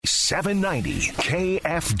790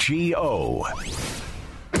 KFGO.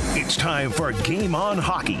 It's time for Game On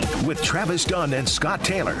Hockey with Travis Dunn and Scott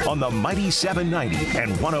Taylor on the Mighty 790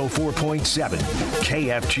 and 104.7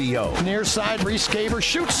 KFGO. Near side, Reskaver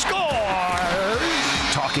shoots, scores!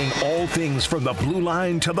 Talking all things from the blue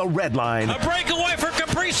line to the red line. A breakaway for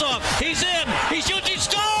Kaprizov. He's in. He shoots, he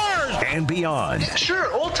scores! And beyond.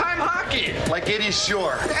 Sure, old-time hockey. Like it is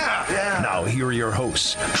sure. Yeah. Now here are your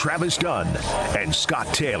hosts, Travis Dunn and Scott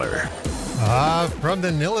Taylor. From the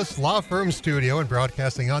Nillis Law Firm studio and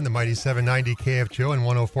broadcasting on the Mighty 790 KFGO and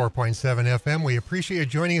 104.7 FM. We appreciate you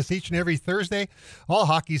joining us each and every Thursday, all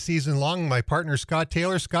hockey season long. My partner, Scott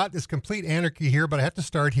Taylor. Scott, there's complete anarchy here, but I have to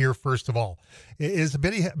start here first of all. It is a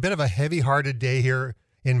bit of a heavy-hearted day here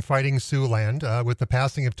in Fighting Siouxland with the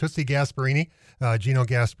passing of Tootsie Gasparini, Gino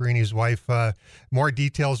Gasparini's wife. More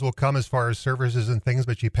details will come as far as services and things,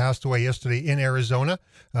 but she passed away yesterday in Arizona.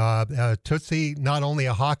 Tootsie, not only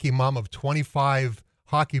a hockey mom of 25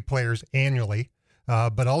 hockey players annually,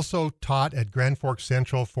 but also taught at Grand Forks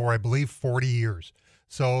Central for, I believe, 40 years.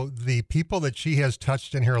 So the people that she has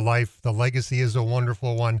touched in her life, the legacy is a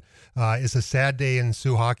wonderful one. It's a sad day in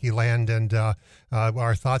Sioux hockey land, and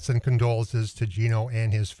our thoughts and condolences to Gino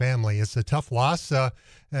and his family. It's a tough loss,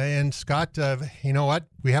 and Scott, you know what?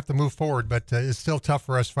 We have to move forward, but it's still tough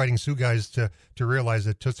for us Fighting Sioux guys to realize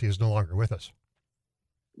that Tootsie is no longer with us.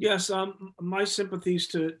 Yes, my sympathies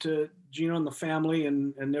to Gino and the family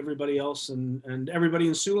and everybody else and everybody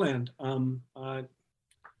in Siouxland.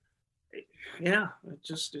 Yeah,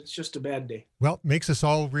 it's just a bad day. Well, makes us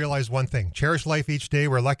all realize one thing: cherish life each day.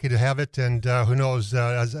 We're lucky to have it, and who knows?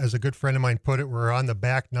 As a good friend of mine put it, we're on the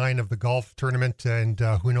back nine of the golf tournament, and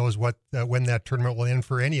who knows what when that tournament will end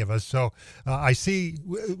for any of us. So I see.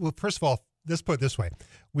 Well, first of all, let's put it this way: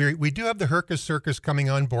 we do have the Hrkac Circus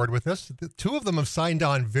coming on board with us. The two of them have signed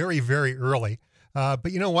on very, very early.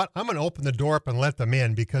 But you know what? I'm going to open the door up and let them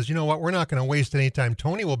in because you know what? We're not going to waste any time.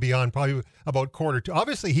 Tony will be on probably about quarter to.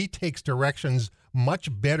 Obviously, he takes directions much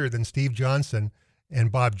better than Steve Johnson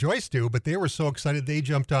and Bob Joyce do, but they were so excited they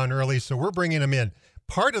jumped on early, so we're bringing them in.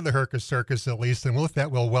 Part of the Hrkac Circus, at least, and with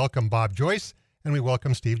that, we'll welcome Bob Joyce and we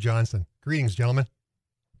welcome Steve Johnson. Greetings, gentlemen.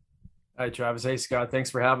 Hi, Travis. Hey, Scott. Thanks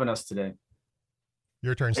for having us today.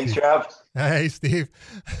 Your turn, Steve. Thanks, Trav. Hey, Steve.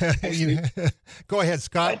 Go ahead,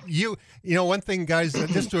 Scott. You know, one thing, guys,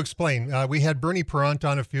 just to explain, we had Bernie Perrant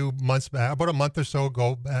on a few months back, about a month or so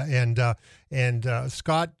ago, and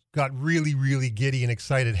Scott got really, really giddy and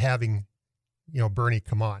excited having, Bernie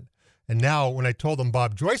come on. And now when I told him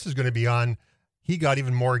Bob Joyce is going to be on, he got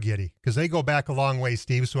even more giddy because they go back a long way,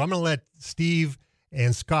 Steve. So I'm going to let Steve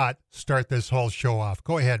and Scott start this whole show off.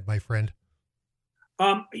 Go ahead, my friend.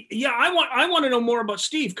 Yeah, I want to know more about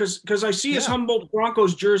Steve because I see his Humboldt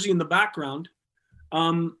Broncos jersey in the background.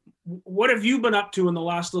 What have you been up to in the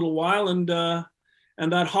last little while? And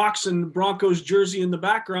that Hawks and Broncos jersey in the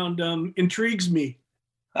background intrigues me.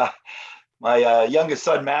 My youngest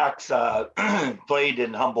son Max played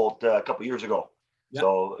in Humboldt a couple years ago. Yep.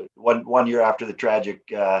 So one year after the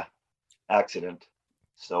tragic accident.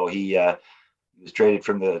 So he was traded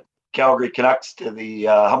from the Calgary Canucks to the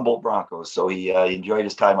Humboldt Broncos. So he enjoyed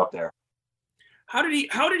his time up there. How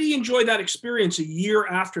did he enjoy that experience a year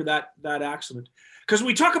after that accident? Because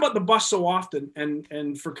we talk about the bus so often,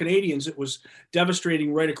 and for Canadians, it was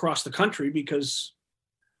devastating right across the country because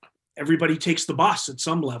everybody takes the bus at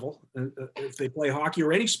some level. If they play hockey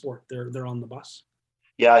or any sport, they're on the bus.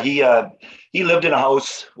 Yeah, he lived in a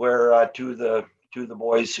house where two of the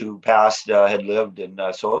boys who passed had lived, and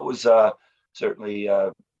so it was certainly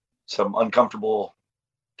some uncomfortable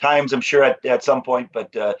times, I'm sure, at some point,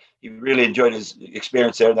 but he really enjoyed his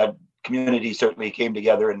experience there. That community certainly came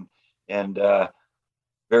together and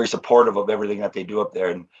very supportive of everything that they do up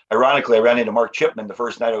there. And ironically, I ran into Mark Chipman the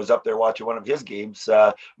first night I was up there watching one of his games.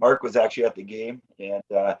 Mark was actually at the game,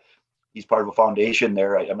 and he's part of a foundation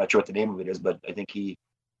there. I'm not sure what the name of it is, but I think he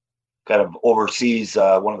kind of oversees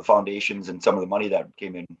one of the foundations and some of the money that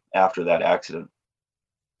came in after that accident.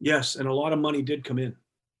 Yes, and a lot of money did come in.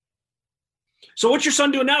 So what's your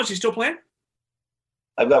son doing now? Is he still playing?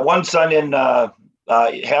 I've got one son in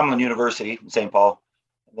Hamlin University in St. Paul.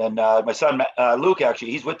 And then my son, Luke,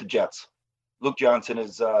 actually, he's with the Jets. Luke Johnson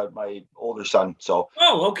is my older son. So.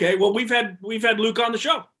 Oh, okay. Well, we've had Luke on the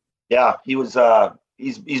show. Yeah, he was.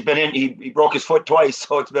 He's been in. He broke his foot twice,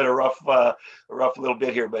 so it's been a rough little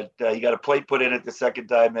bit here. But he got a plate put in it the second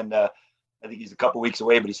time, and I think he's a couple weeks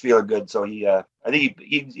away, but he's feeling good. So I think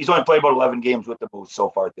he's only played about 11 games with the Moose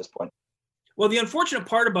so far at this point. Well, the unfortunate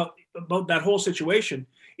part about that whole situation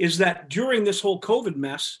is that during this whole COVID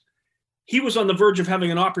mess, he was on the verge of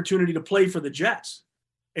having an opportunity to play for the Jets.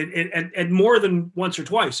 and more than once or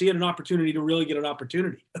twice. He had an opportunity to really get an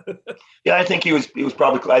opportunity. Yeah, I think he was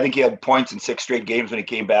probably, I think he had points in 6 straight games when he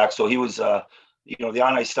came back. So he was, the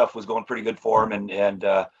on ice stuff was going pretty good for him. And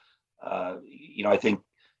I think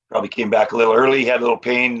probably came back a little early. He had a little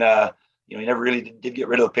pain. He never really did get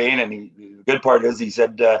rid of the pain. And the good part is he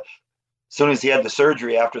said, as soon as he had the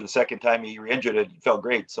surgery after the second time he re-injured it, he felt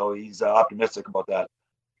great. So he's optimistic about that.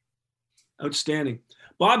 Outstanding.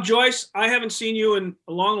 Bob Joyce, I haven't seen you in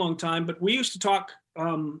a long, long time, but we used to talk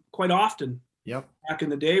quite often. Yep. Back in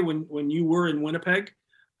the day when you were in Winnipeg,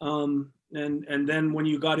 and then when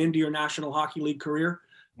you got into your National Hockey League career.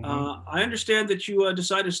 I understand that you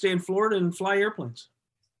decided to stay in Florida and fly airplanes.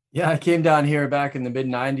 Yeah, I came down here back in the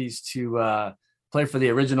mid-'90s to play for the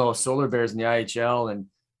original Solar Bears in the IHL, and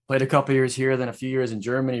played a couple years here, then a few years in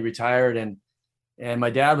Germany, retired. And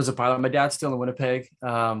my dad was a pilot. My dad's still in Winnipeg.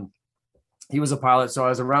 He was a pilot, so I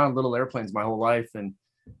was around little airplanes my whole life, and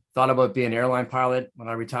thought about being an airline pilot when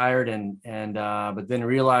I retired, but then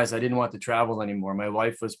realized I didn't want to travel anymore. My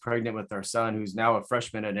wife was pregnant with our son, who's now a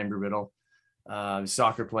freshman at Embry-Riddle,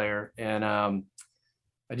 soccer player. And I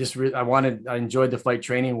enjoyed the flight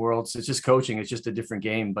training world. So it's just coaching. It's just a different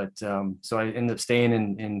game. But so I ended up staying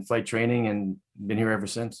in flight training and been here ever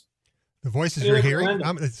since. The voices you're hearing,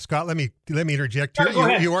 Scott, let me interject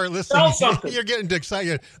here. You are listening. You're getting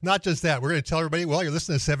excited. Not just that. We're going to tell everybody, well, you're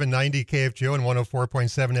listening to 790 KFGO and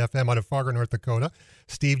 104.7 FM out of Fargo, North Dakota.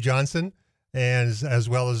 Steve Johnson and as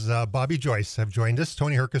well as Bobby Joyce have joined us.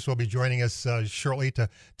 Tony Hrkac will be joining us shortly to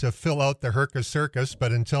fill out the Hrkac Circus.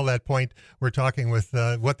 But until that point, we're talking with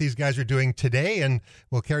what these guys are doing today, and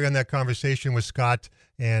we'll carry on that conversation with Scott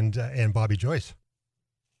and Bobby Joyce.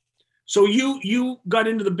 So you got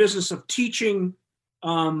into the business of teaching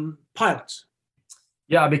pilots.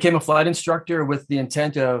 Yeah, I became a flight instructor with the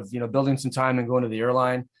intent of, building some time and going to the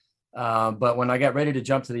airline. But when I got ready to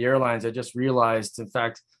jump to the airlines, I just realized, in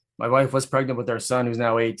fact, my wife was pregnant with our son, who's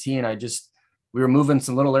now 18. We were moving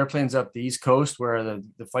some little airplanes up the East Coast where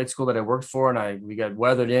the flight school that I worked for, and we got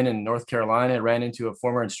weathered in North Carolina. I ran into a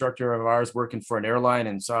former instructor of ours working for an airline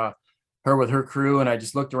and saw her with her crew. And I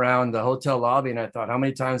just looked around the hotel lobby and I thought, how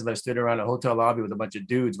many times have I stood around a hotel lobby with a bunch of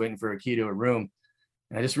dudes waiting for a key to a room?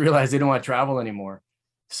 And I just realized they don't want to travel anymore.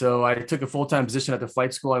 So I took a full-time position at the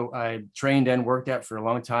flight school I trained and worked at for a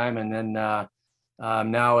long time. And then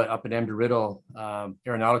now up at Embry-Riddle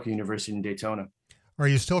Aeronautical University in Daytona. Are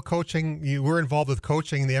you still coaching? You were involved with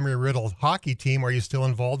coaching the Embry-Riddle hockey team. Are you still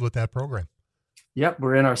involved with that program? Yep.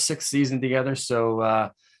 We're in our 6th season together.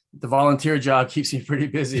 So the volunteer job keeps me pretty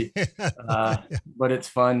busy, but it's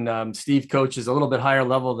fun. Steve coaches a little bit higher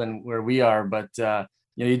level than where we are, but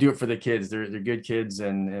you do it for the kids. They're good kids,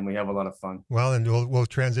 and we have a lot of fun. Well, and we'll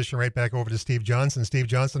transition right back over to Steve Johnson. Steve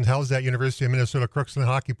Johnson, how's that University of Minnesota Crookston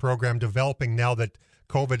hockey program developing now that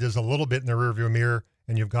COVID is a little bit in the rearview mirror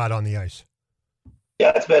and you've got on the ice?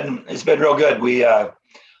 Yeah, it's been real good. We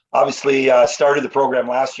obviously started the program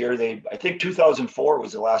last year. I think 2004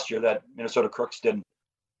 was the last year that Minnesota Crookston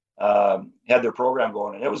had their program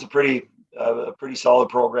going, and it was a pretty solid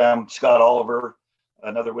program. Scott Oliver,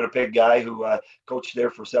 another Winnipeg guy who coached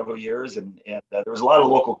there for several years, and there was a lot of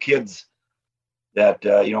local kids that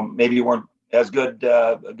maybe weren't as good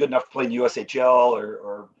enough to play in USHL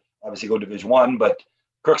or obviously go Division I, but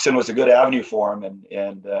Crookston was a good avenue for them,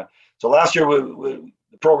 and so last year the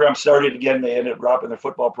program started again. They ended up dropping their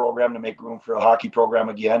football program to make room for a hockey program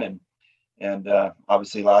again, and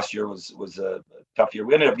obviously last year was a tough year.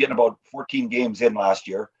 We ended up getting about 14 games in last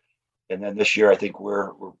year. And then this year, I think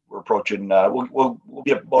we're approaching, we'll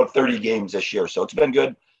be about 30 games this year. So it's been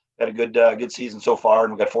good. Had a good season so far,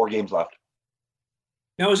 and we've got 4 games left.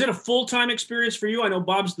 Now, is it a full-time experience for you? I know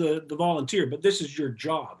Bob's the volunteer, but this is your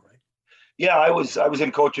job, right? Yeah, I was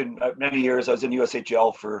in coaching many years. I was in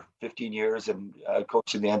USHL for 15 years and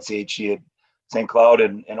coached in the NCHC at St. Cloud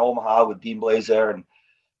and Omaha with Dean Blaze there. And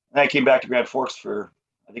I came back to Grand Forks for,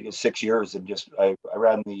 I think it was 6 years, and I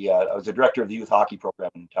ran I was the director of the youth hockey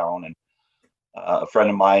program in town, and a friend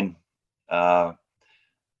of mine brought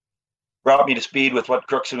me to speed with what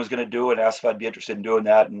Crookston was going to do and asked if I'd be interested in doing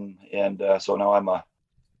that, and so now I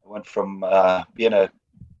went from being a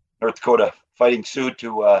North Dakota Fighting Sioux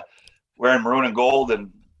to wearing maroon and gold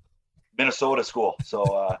and Minnesota school.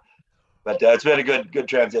 So, but it's been a good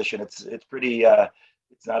transition. It's pretty.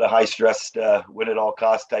 it's not a high stress win at all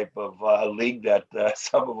cost type of league that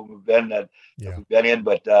some of them have been that we've been in.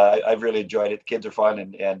 But I've really enjoyed it. The kids are fun,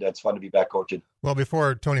 and it's fun to be back coaching. Well,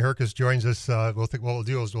 before Tony Hrkac joins us, what we'll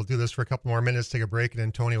do is we'll do this for a couple more minutes, take a break, and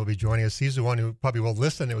then Tony will be joining us. He's the one who probably will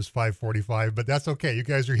listen. It was 5:45, but that's okay. You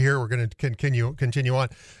guys are here. We're going to continue on.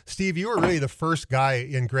 Steve, you were really the first guy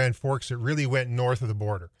in Grand Forks that really went north of the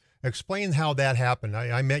border. Explain how that happened.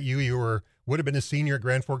 I met you. You would have been a senior at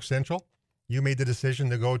Grand Forks Central. You made the decision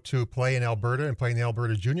to go to play in Alberta and play in the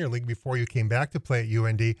Alberta Junior League before you came back to play at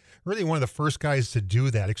UND. Really one of the first guys to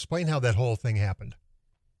do that. Explain how that whole thing happened.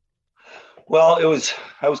 Well,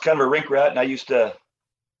 I was kind of a rink rat, and I used to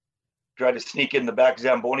try to sneak in the back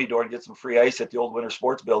Zamboni door and get some free ice at the old Winter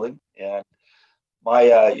Sports Building. And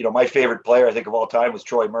my favorite player, I think, of all time was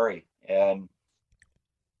Troy Murray. And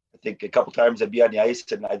I think a couple times I'd be on the ice,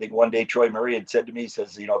 and I think one day Troy Murray had said to me, he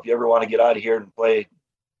says, if you ever want to get out of here and play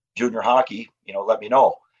junior hockey, let me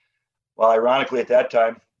know. Well, ironically, at that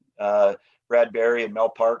time, Brad Barry and Mel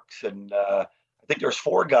Parks, and I think there's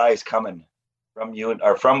 4 guys coming from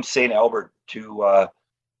St. Albert to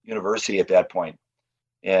university at that point.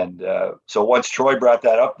 And so once Troy brought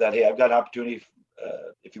that up, that, hey, I've got an opportunity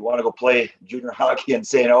if you want to go play junior hockey in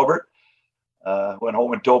St. Albert, went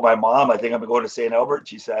home and told my mom, I think I'm going to St. Albert.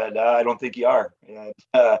 She said, I don't think you are. And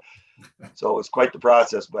so it was quite the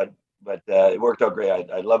process, but it worked out great.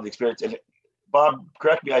 I love the experience. And Bob,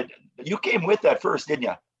 correct me, you came with that first, didn't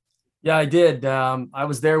you? Yeah, I did. I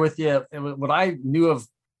was there with you. What I knew of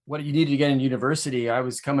what you needed to get in university, I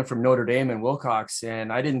was coming from Notre Dame and Wilcox,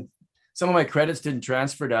 and some of my credits didn't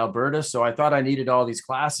transfer to Alberta. So I thought I needed all these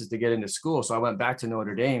classes to get into school. So I went back to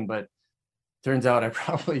Notre Dame, but turns out I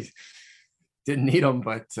probably didn't need them.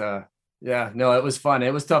 But it was fun.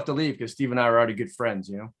 It was tough to leave because Steve and I were already good friends,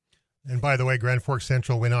 And by the way, Grand Forks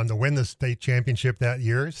Central went on to win the state championship that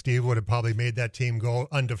year. Steve would have probably made that team go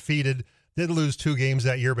undefeated. Did lose 2 games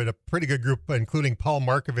that year, but a pretty good group, including Paul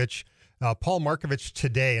Markovich. Paul Markovich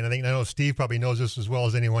today, and I know Steve probably knows this as well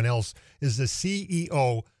as anyone else, is the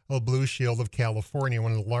CEO of Blue Shield of California,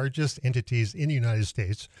 one of the largest entities in the United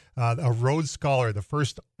States, a Rhodes Scholar, the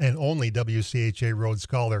first and only WCHA Rhodes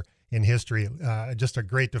Scholar in history. Just a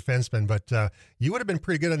great defenseman, but you would have been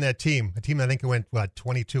pretty good on that team. A team I think went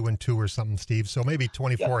 22-2 or something, Steve. So maybe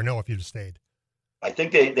 24-0 if you'd stayed. I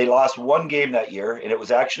think they lost 1 game that year, and it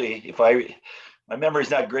was actually, my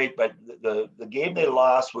memory's not great, but the game they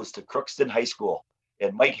lost was to Crookston High School,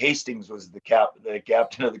 and Mike Hastings was the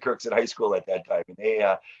captain of the Crookston High School at that time. And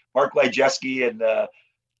they Mark Lyjeski and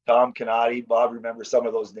Tom Canati, Bob remembers some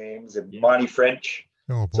of those names, and Monty French.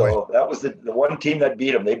 Oh, boy. So that was the one team that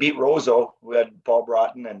beat them. They beat Roseau, who had Paul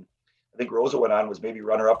Broughton, and I think Roseau went on, was maybe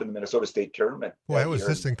runner-up in the Minnesota State tournament. Boy, I was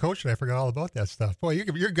assistant coach, and I forgot all about that stuff. Boy,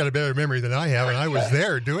 you've got a better memory than I have, and I was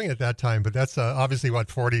there doing it that time. But that's obviously what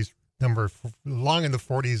 40s number, long in the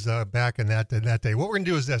 40s back in that day. What we're going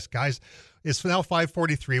to do is this, guys. It's now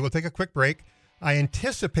 5:43. We'll take a quick break. I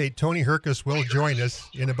anticipate Tony Hrkac will join us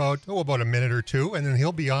in about a minute or two, and then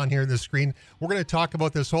he'll be on here on the screen. We're going to talk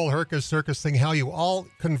about this whole Hrkac Circus thing, how you all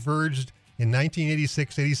converged in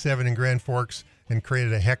 1986-87 in Grand Forks and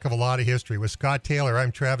created a heck of a lot of history. With Scott Taylor,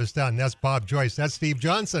 I'm Travis Dunn. That's Bob Joyce. That's Steve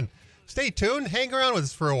Johnson. Stay tuned. Hang around with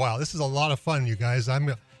us for a while. This is a lot of fun, you guys. I'm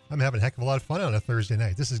having a heck of a lot of fun on a Thursday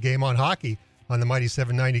night. This is Game On Hockey on the Mighty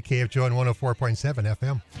 790 KFJO and 104.7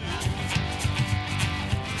 FM.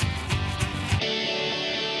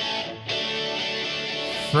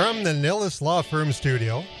 From the Nillis Law Firm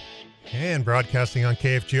studio and broadcasting on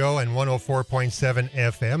KFGO and 104.7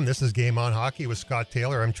 FM, this is Game On Hockey with Scott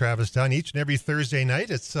Taylor. I'm Travis Dunn. Each and every Thursday night,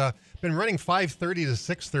 it's been running 5:30 to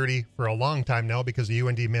 6:30 for a long time now because of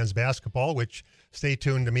UND men's basketball, which stay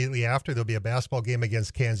tuned immediately after. There'll be a basketball game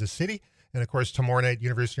against Kansas City. And, of course, tomorrow night,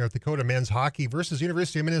 University of North Dakota men's hockey versus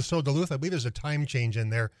University of Minnesota Duluth. I believe there's a time change in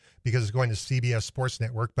there because it's going to CBS Sports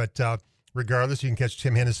Network. But regardless, you can catch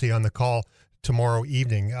Tim Hennessy on the call tomorrow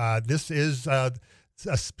evening. This is a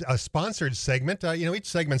sponsored segment. Each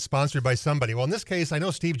segment's sponsored by somebody. Well, in this case, I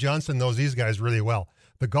know Steve Johnson knows these guys really well.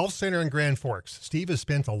 The Golf Center in Grand Forks. Steve has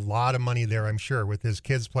spent a lot of money there, I'm sure, with his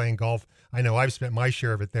kids playing golf. I know I've spent my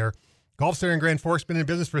share of it there. Golf Center in Grand Forks, been in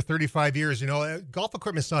business for 35 years. Golf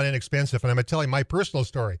equipment's not inexpensive, and I'm going to tell you my personal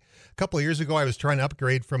story. A couple of years ago, I was trying to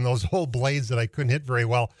upgrade from those old blades that I couldn't hit very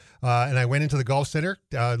well, and I went into the Golf Center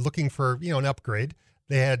looking for, an upgrade.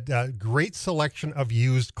 They had great selection of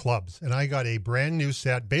used clubs, and I got a brand new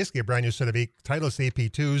set, basically a brand new set of Titleist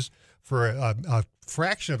AP2s for a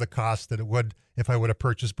fraction of the cost that it would if I would have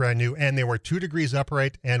purchased brand new, and they were 2 degrees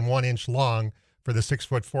upright and 1 inch long for the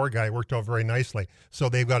 6'4" guy. It worked out very nicely. So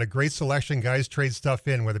they've got a great selection. Guys trade stuff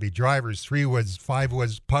in, whether it be drivers, 3-woods,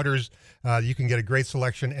 5-woods, putters. You can get a great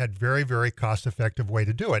selection at very, very cost-effective way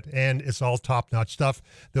to do it. And it's all top-notch stuff.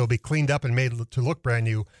 They'll be cleaned up and made to look brand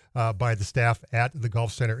new by the staff at the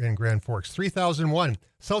Golf Center in Grand Forks. 3001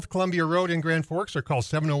 South Columbia Road in Grand Forks, or call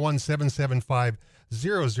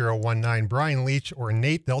 701-775-0019. Brian Leach or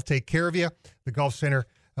Nate, they'll take care of you. The Golf Center,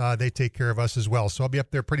 they take care of us as well. So I'll be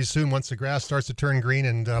up there pretty soon once the grass starts to turn green,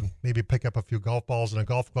 and maybe pick up a few golf balls and a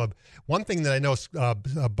golf club. One thing that I know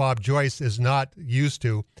Bob Joyce is not used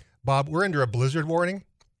to, Bob, we're under a blizzard warning.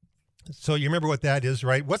 So you remember what that is,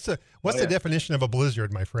 right? What's the definition of a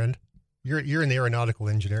blizzard, my friend? You're an aeronautical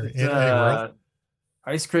engineer in any world.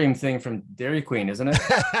 Ice cream thing from Dairy Queen, isn't it?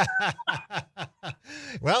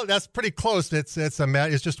 Well, that's pretty close. It's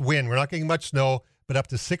just wind. We're not getting much snow, but up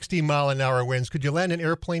to 60-mile-an-hour winds. Could you land an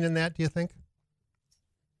airplane in that, do you think?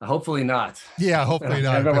 Hopefully not. Yeah, hopefully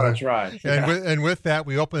not. I don't want to try. And with that,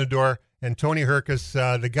 we open the door, and Tony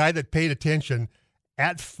Hrkac, the guy that paid attention,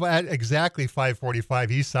 at exactly 5:45,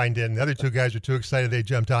 he signed in. The other two guys are too excited they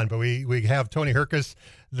jumped on, but we have Tony Hrkac,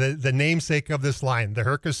 the namesake of this line. The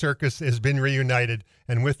Hrkac Circus has been reunited,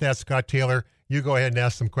 and with that, Scott Taylor, you go ahead and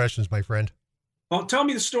ask some questions, my friend. Well, tell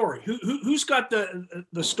me the story. Who's got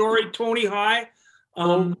the story? Tony, hi.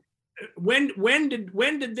 When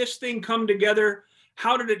did this thing come together?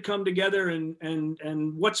 How did it come together?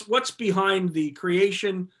 And what's behind the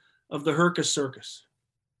creation of the Hrkac Circus?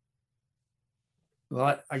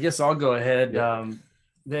 Well, I guess I'll go ahead.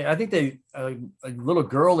 I think a little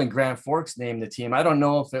girl in Grand Forks named the team. I don't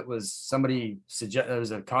know if it was somebody it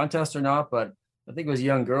was a contest or not, but I think it was a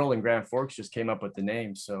young girl in Grand Forks just came up with the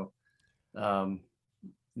name. So then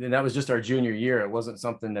that was just our junior year. It wasn't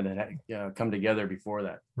something that had come together before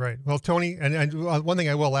that. Right. Well, Tony, and one thing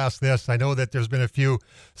I will ask this, I know that there's been a few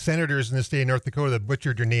senators in the state of North Dakota that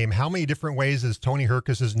butchered your name. How many different ways has Tony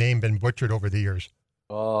Hrkac's name been butchered over the years?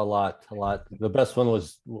 Oh, a lot. The best one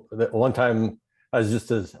was that one time I was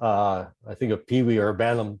just I think a peewee or a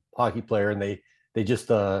bantam hockey player, and they just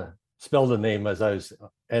spelled the name as I was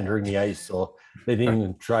entering the ice, so they didn't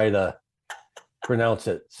even try to pronounce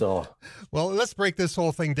it. So, well, let's break this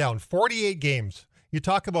whole thing down. 48 games. You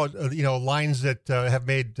talk about lines that have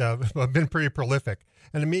been pretty prolific,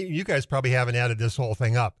 and I mean, you guys probably haven't added this whole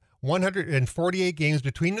thing up. 148 games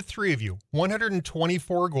between the three of you.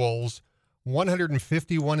 124 goals.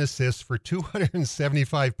 151 assists for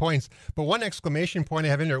 275 points. But one exclamation point I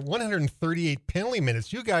have in there, 138 penalty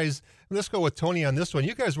minutes. You guys, let's go with Tony on this one.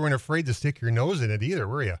 You guys weren't afraid to stick your nose in it either,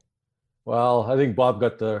 were you? Well, I think Bob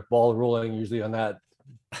got the ball rolling usually on that,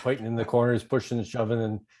 fighting in the corners, pushing and shoving,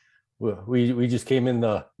 and we just came in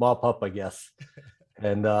the mop up, I guess.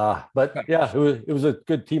 And but yeah, it was a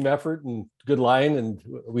good team effort and good line, and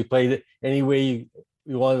we played it any way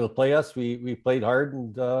you wanted to play us. We played hard,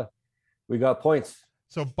 and we got points.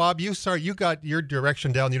 So, Bob, you got your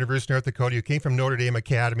direction down the University of North Dakota. You came from Notre Dame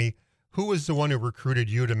Academy. Who was the one who recruited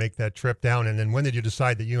you to make that trip down? And then when did you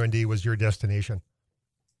decide that UND was your destination?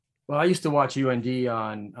 Well, I used to watch UND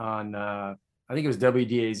on I think it was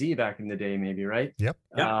WDAZ back in the day, maybe, right? Yep.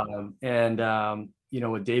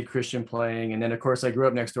 With Dave Christian playing. And then, of course, I grew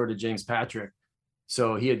up next door to James Patrick.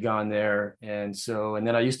 So he had gone there. And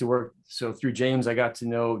then I used to work. So through James, I got to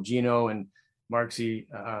know Gino and Marksy,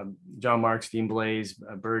 John Marks, Dean Blaze,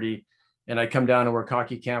 Birdie, and I come down and work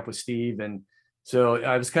hockey camp with Steve. And so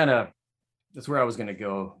I was that's where I was going to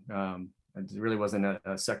go. It really wasn't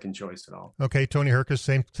a second choice at all. Okay. Tony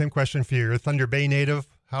Hrkac, same question for you. You're a Thunder Bay native.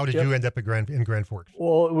 How did you end up in Grand Forks?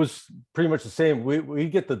 Well, it was pretty much the same. We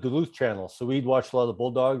get the Duluth channel. So we'd watch a lot of the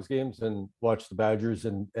Bulldogs games and watch the Badgers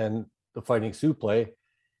and the Fighting Sioux play.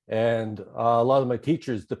 And a lot of my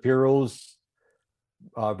teachers, the Piros,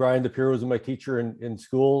 Brian DePiero was my teacher in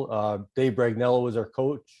school. Dave Bragnello was our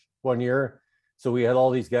coach one year. So we had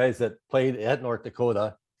all these guys that played at North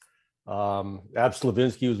Dakota. Ab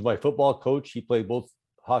Slavinsky was my football coach. He played both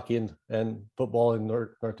hockey and football in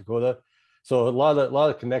North Dakota. So a lot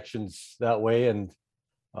of connections that way, and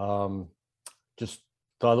just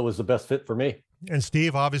thought it was the best fit for me. And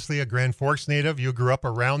Steve, obviously a Grand Forks native. You grew up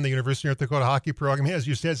around the University of North Dakota hockey program, as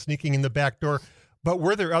you said, sneaking in the back door. But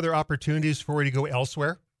were there other opportunities for you to go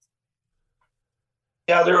elsewhere?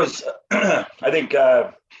 Yeah, there was. I think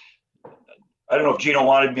I don't know if Gino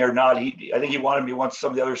wanted me or not. I think he wanted me once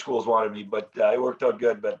some of the other schools wanted me, but it worked out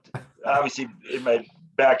good. But obviously in my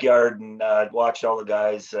backyard, and watched all the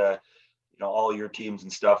guys, all your teams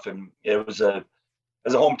and stuff. And it was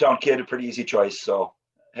as a hometown kid, a pretty easy choice. So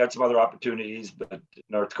I had some other opportunities, but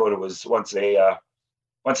North Dakota was once they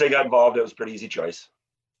got involved, it was a pretty easy choice.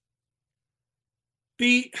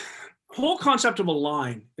 whole concept of a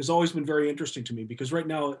line has always been very interesting to me, because right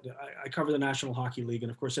now I cover the National Hockey League,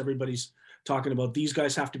 and of course everybody's talking about these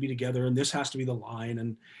guys have to be together and this has to be the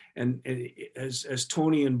line. And as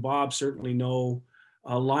Tony and Bob certainly know,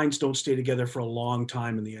 lines don't stay together for a long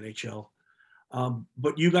time in the NHL.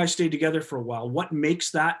 But you guys stayed together for a while. What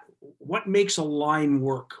makes a line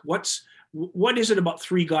work? What is it about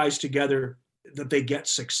three guys together that they get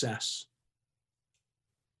success?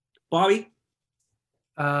 Bobby?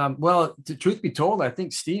 Well, truth be told, I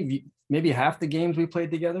think Steve, maybe half the games we played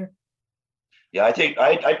together. Yeah, I think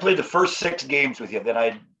I played the first 6 games with you.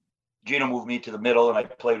 Then Gino moved me to the middle, and I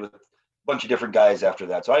played with a bunch of different guys after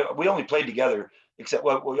that. So we only played together, except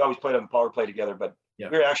we always played on the power play together. But we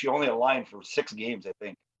were actually only aligned for 6 games, I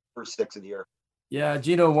think, first 6 of the year. Yeah,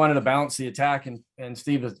 Gino wanted to balance the attack, and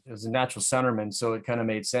Steve is a natural centerman, so it kind of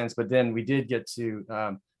made sense. But then we did get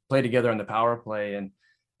to play together on the power play, and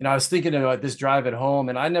I was thinking about this drive at home,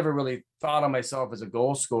 and I never really thought of myself as a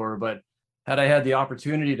goal scorer, but had I had the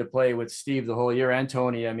opportunity to play with Steve the whole year and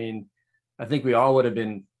Tony, I mean, I think we all would have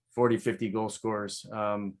been 40, 50 goal scorers.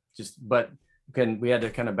 But we had to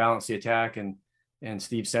kind of balance the attack, and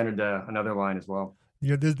Steve centered another line as well.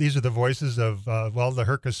 Yeah, these are the voices of, the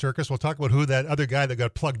Hrkac Circus. We'll talk about who that other guy that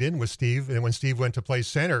got plugged in with Steve. And when Steve went to play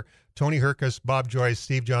center, Tony Hrkac, Bob Joyce,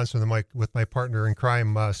 Steve Johnson, with my partner in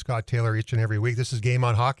crime, Scott Taylor, each and every week. This is Game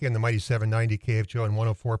on Hockey on the Mighty 790 KFGO and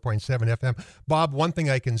 104.7 FM. Bob, one thing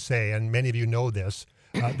I can say, and many of you know this,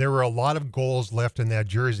 there were a lot of goals left in that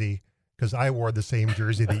jersey because I wore the same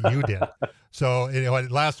jersey that you did. So,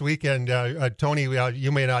 last weekend, Tony,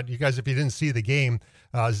 you guys, if you didn't see the game,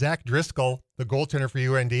 Zach Driscoll, the goaltender for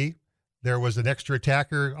UND, there was an extra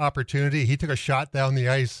attacker opportunity. He took a shot down the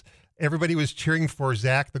ice. Everybody was cheering for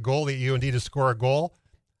Zach, the goalie at UND, to score a goal.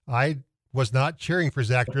 I was not cheering for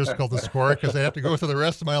Zach Driscoll to score because I'd have to go through the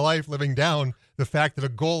rest of my life living down the fact that a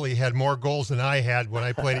goalie had more goals than I had when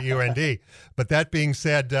I played at UND. But that being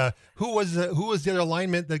said, who was the other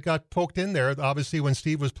alignment that got poked in there? Obviously, when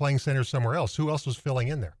Steve was playing center somewhere else, who else was filling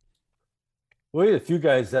in there? We had a few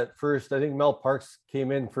guys at first. I think Mel Parks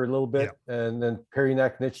came in for a little bit, and then Perry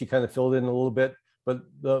Nakanichi kind of filled in a little bit. But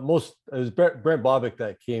it was Brent Bobick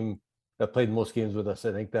that played most games with us,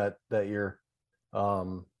 I think, that year. A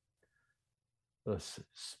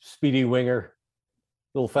speedy winger,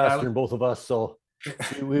 a little faster than both of us, so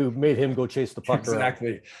we made him go chase the puck exactly.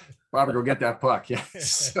 around. Robert, go get that puck.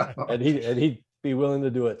 Yes. and he'd be willing to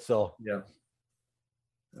do it. So yeah.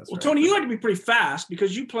 Well, right. Tony, you had to be pretty fast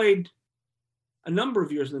because you played a number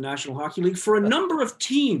of years in the National Hockey League for a number of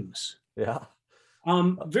teams. Yeah.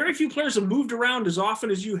 Very few players have moved around as often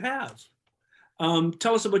as you have.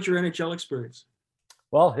 Tell us about your NHL experience.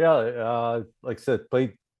 Well, yeah, like I said,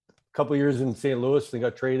 played a couple of years in St. Louis and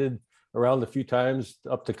got traded around a few times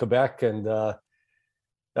up to Quebec, and it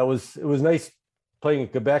was nice playing in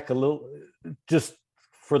Quebec a little, just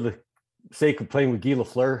for the sake of playing with Guy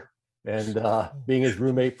Lafleur and being his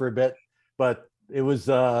roommate for a bit. But it was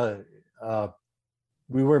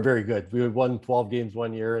we weren't very good. We had won 12 games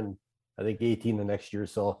one year and I think 18 the next year.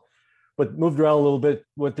 So, but moved around a little bit,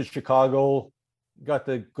 went to Chicago, got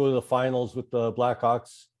to go to the finals with the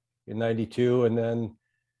Blackhawks in 92. And then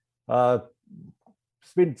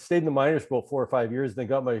stayed in the minors for about 4 or 5 years. Then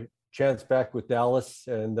got my chance back with Dallas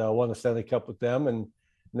and won the Stanley Cup with them. And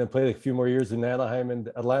then played a few more years in Anaheim and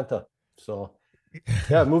Atlanta. So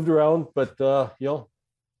yeah, moved around, but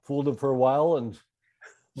fooled them for a while and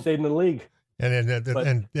stayed in the league.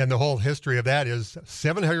 And the whole history of that is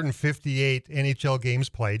 758 NHL games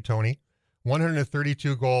played, Tony,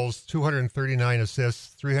 132 goals, 239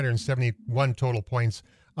 assists, 371 total points,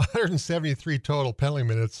 173 total penalty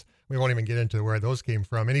minutes. We won't even get into where those came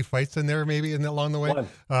from. Any fights in there maybe along the way?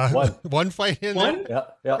 One fight in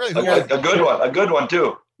there? Yeah. Really? A good one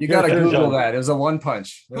too. You got to Google that. It was a one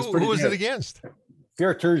punch. Who was it against?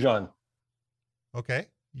 Pierre Turgeon. Okay.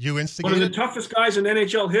 You instigated? One of the toughest guys in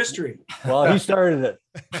NHL history. Well, he started it.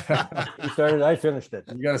 I finished it.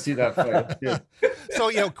 You got to see that fight. Yeah.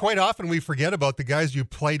 So, quite often we forget about the guys you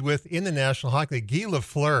played with in the National Hockey League. Guy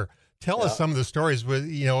Lafleur, tell us some of the stories with,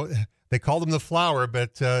 they called him the Flower,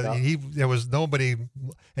 but there was nobody,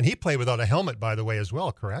 and he played without a helmet, by the way, as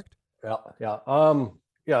well, correct? Yeah.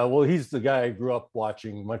 Well, he's the guy I grew up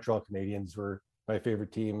watching. Montreal Canadiens were my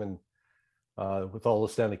favorite team, and with all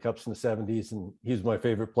the Stanley Cups in the 70s, and he's my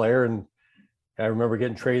favorite player. And I remember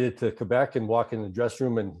getting traded to Quebec and walking in the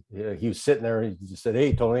dressing room, and he was sitting there and he just said,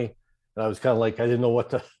 "Hey, Tony." And I was kind of like, I didn't know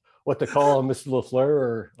what to call him, Mr.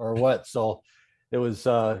 Lafleur or what. So it was,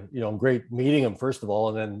 great meeting him, first of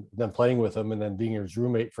all, and then playing with him and then being his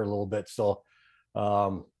roommate for a little bit. So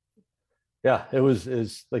yeah, it was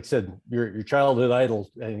like I said, your childhood idol,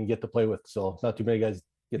 and you get to play with. So not too many guys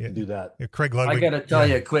get to do that. Yeah, Craig Ludwig. I got to tell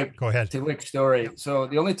you a Go ahead. quick story. So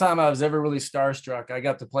the only time I was ever really starstruck, I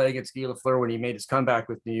got to play against Guy Lafleur when he made his comeback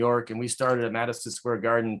with New York, and we started at Madison Square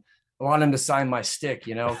Garden. I wanted him to sign my stick,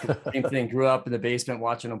 same thing. Grew up in the basement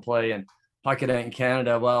watching him play and hockey night in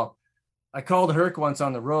Canada. Well, I called Hrkac once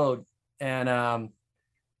on the road, and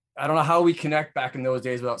I don't know how we connect back in those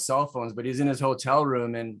days without cell phones, but he's in his hotel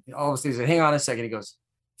room, and all of a sudden he said, "Hang on a second." He goes,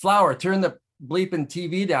 "Flower, turn the bleeping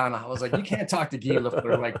TV down." I was like, "You can't talk to Guy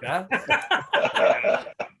Lafleur like that."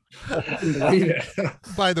 I couldn't believe it.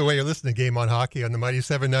 By the way, you're listening to Game on Hockey on the Mighty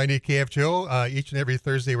 790 KFJO. Each and every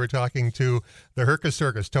Thursday, we're talking to the Hrkac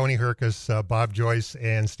Circus, Tony Hrkac, Bob Joyce,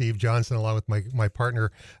 and Steve Johnson, along with my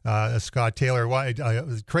partner, Scott Taylor.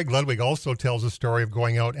 Craig Ludwig also tells a story of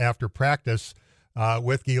going out after practice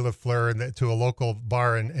with Guy Lafleur to a local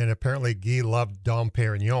bar, and apparently Guy loved Dom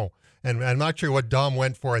Perignon. And I'm not sure what Dom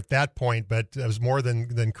went for at that point, but it was more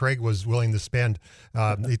than Craig was willing to spend.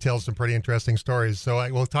 He tells some pretty interesting stories. So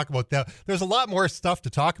we'll talk about that. There's a lot more stuff to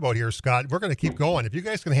talk about here, Scott. We're going to keep going. If you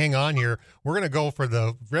guys can hang on here, we're going to go for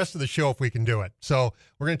the rest of the show if we can do it. So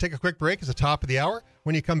we're going to take a quick break. It's the top of the hour.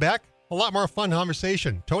 When you come back, a lot more fun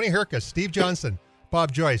conversation. Tony Hrkac, Steve Johnson,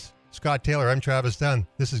 Bob Joyce, Scott Taylor. I'm Travis Dunn.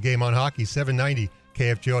 This is Game on Hockey, 790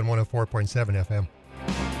 KFJO and 104.7 FM.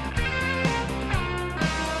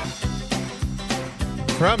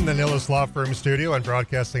 From the Nilles Law Firm studio and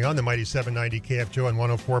broadcasting on the Mighty 790 KFJO and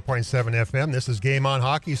 104.7 FM, this is Game on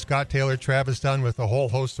Hockey. Scott Taylor, Travis Dunn with a whole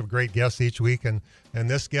host of great guests each week, and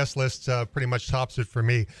this guest list pretty much tops it for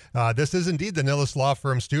me. This is indeed the Nilles Law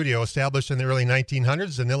Firm studio. Established in the early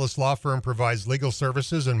 1900s, the Nilles Law Firm provides legal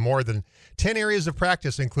services in more than 10 areas of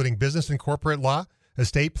practice, including business and corporate law,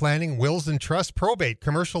 estate planning, wills and trust, probate,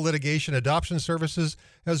 commercial litigation, adoption services,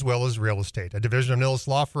 as well as real estate. A division of Nilles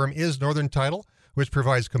Law Firm is Northern Title, which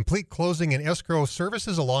provides complete closing and escrow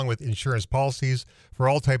services along with insurance policies for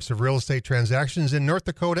all types of real estate transactions in North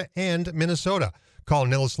Dakota and Minnesota. Call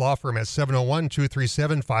Nilles Law Firm at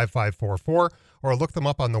 701-237-5544 or look them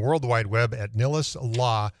up on the World Wide Web at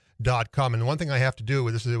nilleslaw.com. And one thing I have to do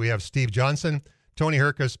with this is that we have Steve Johnson, Tony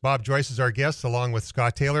Hrkac, Bob Joyce as our guests, along with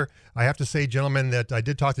Scott Taylor. I have to say, gentlemen, that I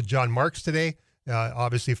did talk to John Marks today.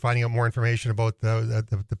 Obviously finding out more information about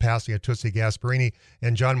the passing of Tootsie Gasparini,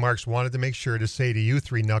 and John Marks wanted to make sure to say to you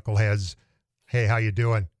three knuckleheads, "Hey, how you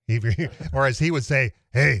doing?" Or as he would say,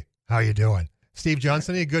 "Hey, how you doing?" Steve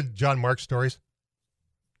Johnson, any good John Marks stories?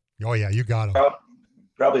 Oh yeah, you got them.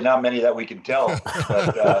 Probably not many that we can tell,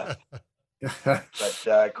 but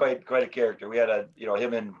quite a character. We had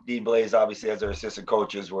him and Dean Blaze, obviously as our assistant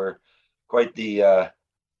coaches, were quite the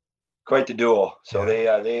duo. So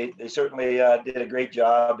yeah. They certainly did a great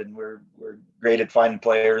job, and we're great at finding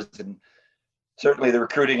players, and certainly the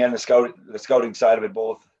recruiting and the scouting side of it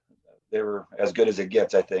both. They were as good as it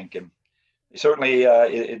gets, I think, and they certainly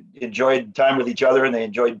enjoyed time with each other, and they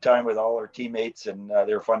enjoyed time with all our teammates, and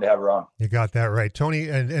they were fun to have around. You got that right. Tony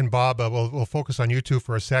and Bob, we'll focus on you two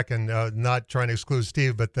for a second, not trying to exclude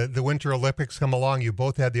Steve, but the Winter Olympics come along. You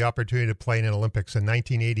both had the opportunity to play in an Olympics in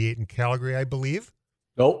 1988 in Calgary, I believe.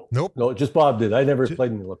 Nope. No, just Bob did. I never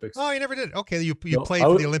played in the Olympics. Oh, you never did? Okay, you played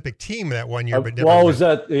for the Olympic team that one year, but never. Well, I was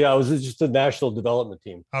just a national development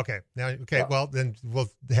team. Okay. Well, then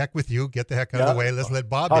the heck with you. Get the heck out of the way. Let's let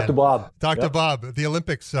Bob talk to Bob. Talk to Bob. The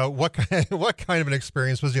Olympics. What kind of an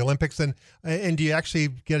experience was the Olympics, and do you actually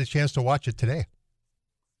get a chance to watch it today?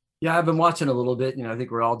 Yeah, I've been watching a little bit. I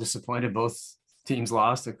think we're all disappointed both teams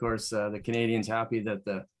lost. Of course, the Canadians happy that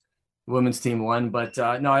the women's team won, but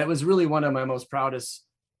no, it was really one of my most proudest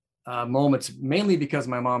moments, mainly because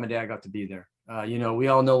my mom and dad got to be there. We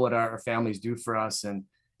all know what our families do for us, and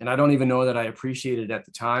I don't even know that I appreciated it at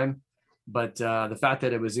the time, but the fact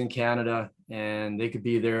that it was in Canada and they could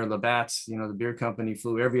be there. Labatt's, the beer company,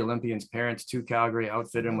 flew every Olympian's parents to Calgary,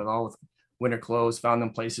 outfitted them with all winter clothes, found them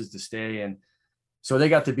places to stay, and so they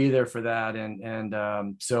got to be there for that.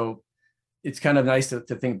 And so it's kind of nice to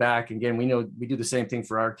think back. Again, we know we do the same thing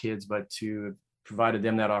for our kids, but to have provided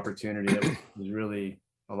them that opportunity, that was really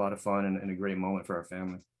a lot of fun and a great moment for our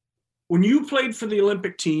family. When you played for the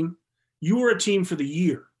Olympic team, you were a team for the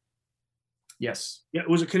year. Yes. Yeah, it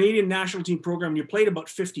was a Canadian national team program. You played about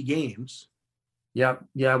 50 games. Yeah.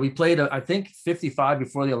 We played, I think, 55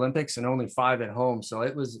 before the Olympics and only 5 at home. So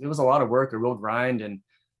it was a lot of work, a real grind. And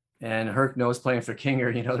Hrk knows playing for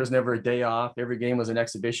Kinger, there's never a day off. Every game was an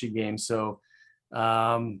exhibition game. So,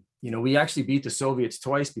 we actually beat the Soviets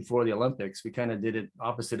twice before the Olympics. We kind of did it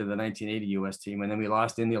opposite of the 1980 U.S. team, and then we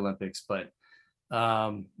lost in the Olympics. But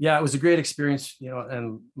it was a great experience,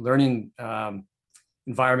 and learning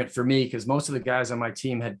environment for me, because most of the guys on my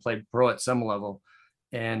team had played pro at some level,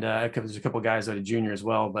 and there's a couple of guys out of junior as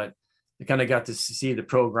well, but I kind of got to see the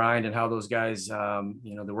pro grind and how those guys,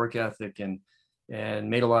 the work ethic, and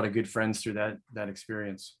made a lot of good friends through that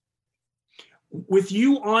experience. With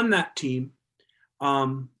you on that team,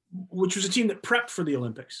 which was a team that prepped for the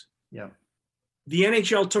Olympics. Yeah. The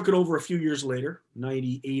NHL took it over a few years later.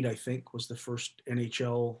 98, I think, was the first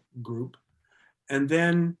NHL group. And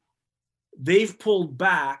then they've pulled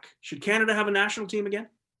back. Should Canada have a national team again?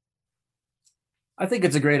 I think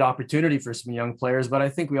it's a great opportunity for some young players, but I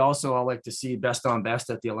think we also all like to see best on best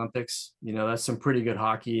at the Olympics. That's some pretty good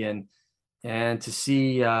hockey, and to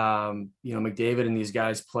see McDavid and these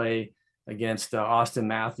guys play against Austin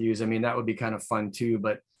Matthews. I mean, that would be kind of fun too.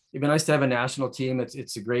 But it'd be nice to have a national team.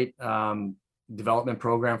 It's a great development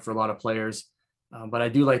program for a lot of players. But I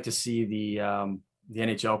do like to see the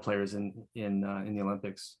NHL players in the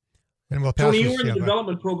Olympics. And we'll Tony, you were in the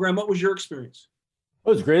development program. What was your experience? It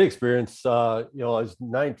was a great experience. I was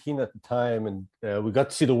 19 at the time, and we got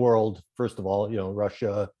to see the world, first of all,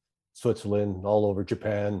 Russia, Switzerland, all over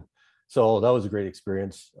Japan. So that was a great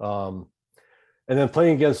experience. And then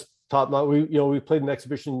playing against top-notch, we played an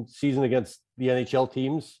exhibition season against the NHL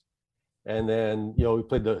teams. And then, we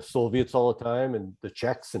played the Soviets all the time, and the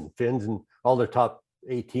Czechs and Finns and all their top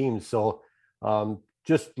 8 teams. So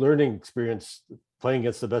just learning experience playing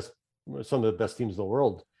against some of the best teams in the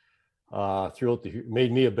world.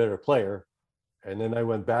 Made me a better player. And then I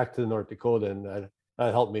went back to North Dakota, and that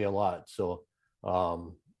helped me a lot. So,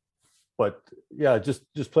 but yeah,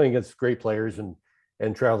 just playing against great players and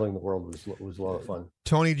traveling the world was a lot of fun.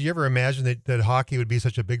 Tony, did you ever imagine that hockey would be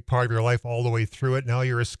such a big part of your life all the way through it? Now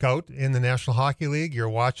you're a scout in the National Hockey League. You're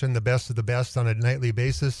watching the best of the best on a nightly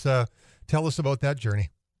basis. Tell us about that journey.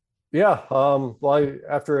 Yeah.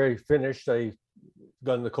 After I finished, I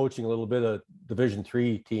got into coaching a little bit of Division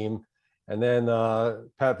III team. And then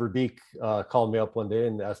Pat Verbeek called me up one day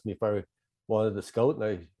and asked me if I wanted to scout, and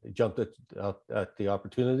I jumped at the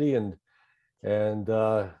opportunity, and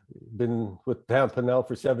been with Tampa now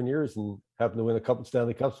for 7 years, and happened to win a couple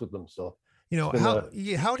Stanley Cups with them. So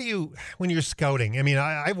how do you, when you're scouting? I mean,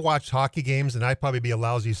 I've watched hockey games, and I'd probably be a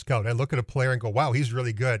lousy scout. I look at a player and go, "Wow, he's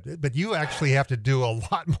really good." But you actually have to do a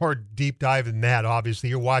lot more deep dive than that. Obviously,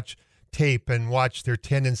 you watch tape and watch their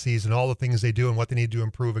tendencies and all the things they do and what they need to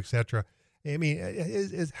improve, etc. I mean,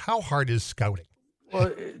 how hard is scouting?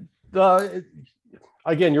 Well,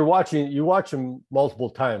 again, you watch them multiple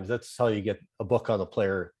times. That's how you get a book on a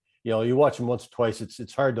player. You watch them once or twice.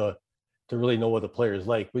 It's hard to really know what the player is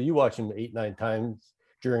like. But you watch them 8-9 times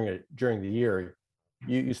during the year,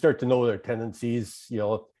 you start to know their tendencies.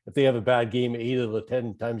 If they have a bad game 8 of the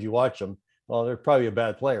 10 times you watch them, well, they're probably a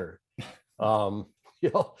bad player.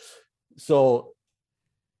 So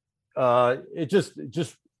it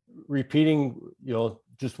just repeating,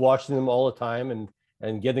 just watching them all the time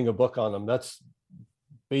and getting a book on them. That's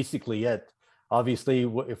basically it. Obviously,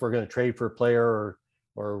 if we're going to trade for a player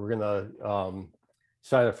or we're going to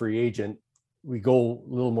sign a free agent, we go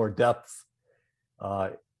a little more depth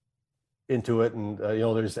into it. And,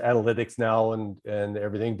 there's analytics now and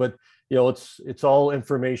everything, but it's all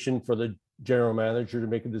information for the general manager to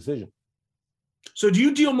make a decision. So do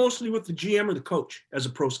you deal mostly with the GM or the coach as a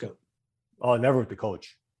pro scout? Oh, never with the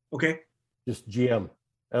coach. Okay. Just GM.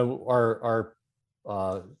 And our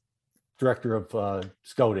director of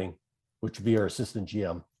scouting, which would be our assistant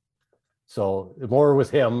GM. So more with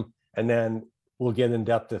him, and then we'll get in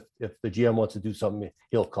depth. If the GM wants to do something,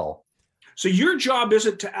 he'll call. So your job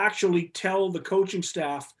isn't to actually tell the coaching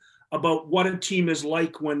staff about what a team is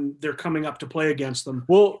like when they're coming up to play against them?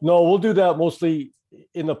 Well, no, we'll do that mostly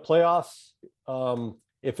in the playoffs.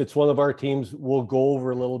 If it's one of our teams, we'll go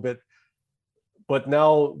over a little bit. But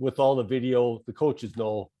now with all the video, the coaches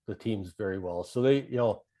know the teams very well. So they,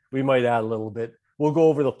 we might add a little bit. We'll go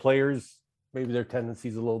over the players, maybe their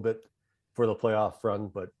tendencies a little bit for the playoff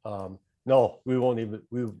run. But no, we won't even,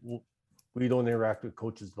 we don't interact with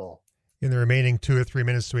coaches at all. In the remaining 2 or 3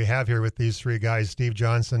 minutes we have here with these three guys, Steve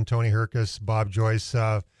Johnson, Tony Hrkac, Bob Joyce,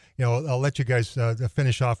 I'll let you guys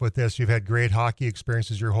finish off with this. You've had great hockey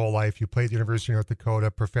experiences your whole life. You played at the University of North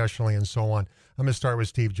Dakota professionally and so on. I'm going to start with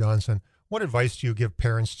Steve Johnson. What advice do you give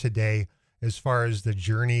parents today as far as the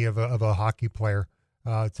journey of a hockey player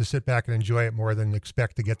to sit back and enjoy it more than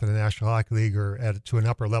expect to get to the National Hockey League or to an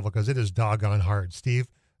upper level, because it is doggone hard? Steve,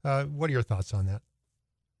 what are your thoughts on that?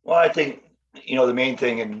 Well, I think, the main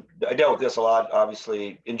thing, and I dealt with this a lot,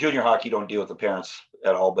 obviously, in junior hockey, you don't deal with the parents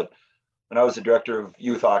at all. But when I was the director of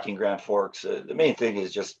youth hockey in Grand Forks, the main thing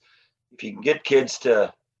is just, if you can get kids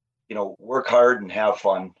to, work hard and have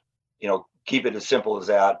fun, keep it as simple as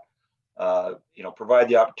that. provide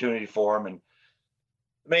the opportunity for them. And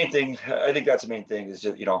the main thing, I think that's the main thing, is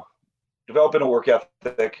just, developing a work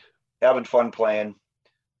ethic, having fun playing,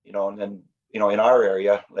 and then, in our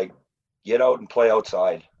area, like, get out and play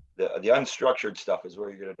outside. The unstructured stuff is where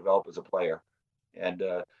you're going to develop as a player. And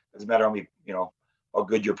it doesn't matter how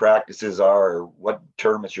good your practices are or what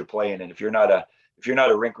tournaments you're playing. And if you're not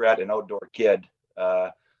a rink rat and outdoor kid,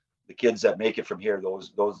 the kids that make it from here,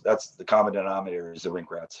 that's the common denominator, is the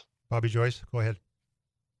rink rats. Bobby Joyce, go ahead.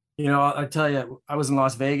 I tell you, I was in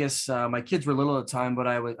Las Vegas. My kids were little at the time, but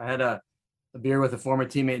I had a beer with a former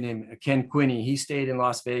teammate named Ken Quinney. He stayed in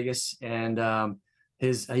Las Vegas, and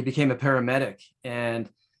he became a paramedic. And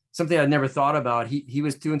something I'd never thought about, he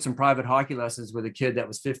was doing some private hockey lessons with a kid that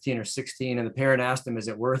was 15 or 16, and the parent asked him, "Is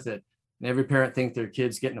it worth it?" And every parent thinks their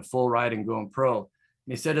kid's getting a full ride and going pro. And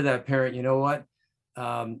he said to that parent, "You know what?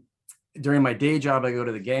 During my day job, I go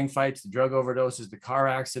to the gang fights, the drug overdoses, the car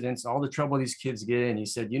accidents, all the trouble these kids get in." He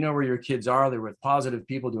said, "You know where your kids are? They're with positive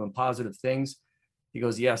people doing positive things." He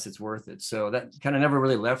goes, "Yes, it's worth it." So that kind of never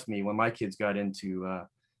really left me when my kids got into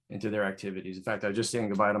their activities. In fact, I was just saying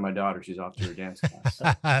goodbye to my daughter. She's off to her dance class.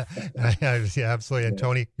 So. Yeah, absolutely. And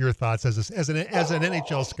Tony, your thoughts as an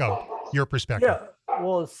NHL scout, your perspective? Yeah,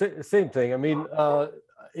 well, same thing. I mean,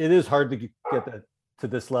 it is hard to get that to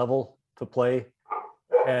this level to play.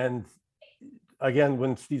 And again,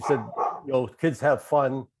 when Steve said, kids have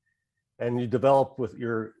fun and you develop with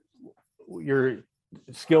your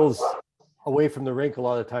skills away from the rink a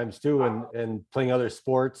lot of times too, and playing other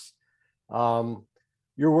sports,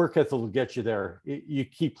 your work ethic will get you there. You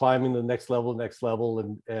keep climbing the next level, but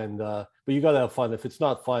you got to have fun. If it's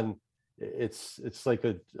not fun, it's like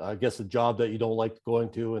a job that you don't like going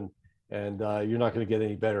to, and you're not going to get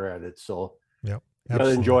any better at it. So yeah, you got to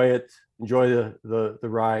enjoy it, enjoy the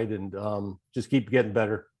ride, and just keep getting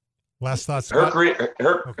better. Last thoughts, Scott?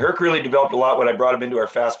 Hrk really developed a lot when I brought him into our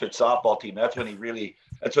fast pitch softball team. That's when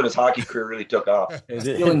his hockey career really took off.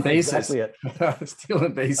 Stealing bases.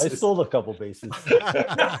 Stealing bases. I stole a couple bases.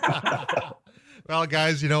 Well,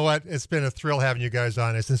 guys, you know what? It's been a thrill having you guys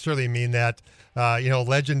on. I sincerely mean that.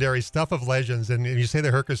 Legendary stuff of legends. And you say the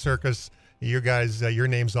Hrkac Circus, you guys, your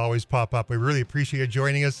names always pop up. We really appreciate you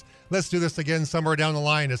joining us. Let's do this again somewhere down the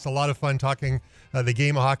line. It's a lot of fun talking the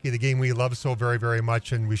game of hockey, the game we love so very, very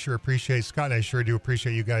much. And we sure appreciate, Scott and I sure do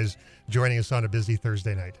appreciate you guys joining us on a busy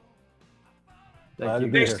Thursday night. Thank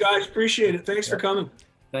you. Thanks, guys. Appreciate it. Thanks for coming.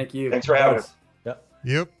 Thank you. Thanks for having us.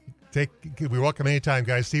 Yep. We welcome anytime,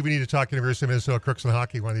 guys. See, we need to talk University of Minnesota Crooks and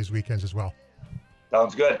Hockey one of these weekends as well.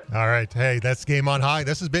 Sounds good. All right. Hey, that's Game on Hockey.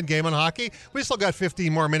 This has been Game on Hockey. We still got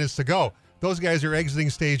 15 more minutes to go. Those guys are exiting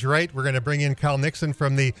stage right. We're going to bring in Kyle Nixon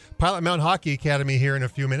from the Pilot Mountain Hockey Academy here in a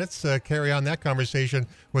few minutes. Carry on that conversation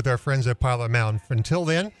with our friends at Pilot Mountain. Until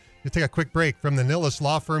then, we'll take a quick break from the Nilles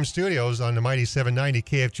Law Firm Studios on the Mighty 790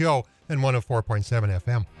 KFGO and 104.7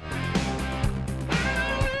 FM.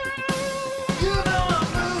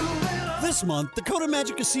 This month, Dakota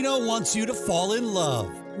Magic Casino wants you to fall in love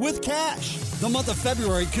with cash. The month of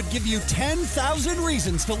February could give you 10,000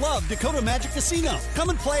 reasons to love Dakota Magic Casino. Come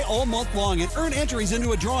and play all month long and earn entries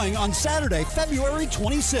into a drawing on Saturday, February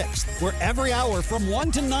 26th, where every hour from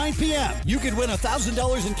 1 to 9 p.m. you could win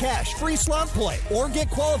 $1,000 in cash, free slot play, or get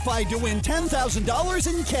qualified to win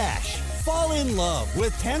 $10,000 in cash. Fall in love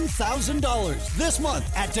with $10,000 this month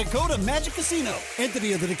at Dakota Magic Casino,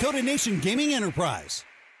 entity of the Dakota Nation Gaming Enterprise.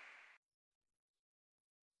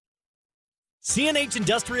 CNH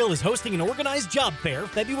Industrial is hosting an organized job fair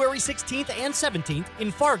February 16th and 17th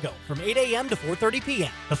in Fargo from 8 a.m. to 4:30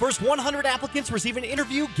 p.m. The first 100 applicants receive an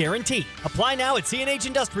interview guaranteed. Apply now at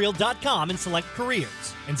cnhindustrial.com and select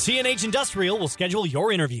careers. And CNH Industrial will schedule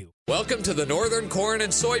your interview. Welcome to the Northern Corn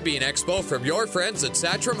and Soybean Expo from your friends at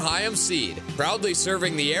Satcham Hyam Seed, proudly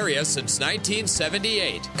serving the area since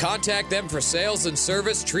 1978. Contact them for sales and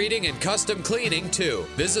service, treating, and custom cleaning, too.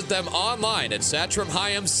 Visit them online at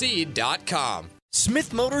SatchamHyamSeed.com.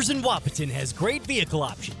 Smith Motors in Wahpeton has great vehicle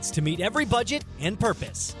options to meet every budget and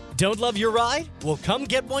purpose. Don't love your ride? Well, come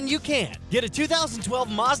get one you can. Get a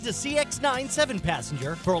 2012 Mazda CX-9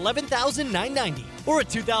 7-passenger for $11,990 or a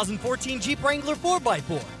 2014 Jeep Wrangler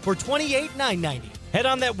 4x4 for $28,990. Head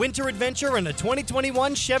on that winter adventure in a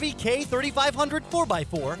 2021 Chevy K3500 4x4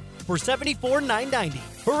 for $74,990.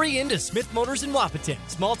 Hurry into Smith Motors in Wahpeton.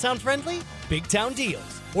 Small town friendly, big town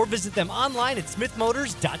deals. Or visit them online at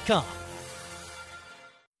smithmotors.com.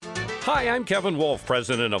 Hi, I'm Kevin Wolf,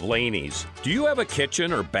 president of Laney's. Do you have a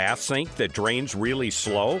kitchen or bath sink that drains really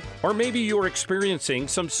slow? Or maybe you're experiencing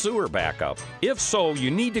some sewer backup? If so, you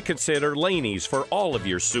need to consider Laney's for all of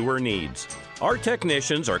your sewer needs. Our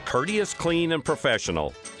technicians are courteous, clean, and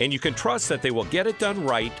professional, and you can trust that they will get it done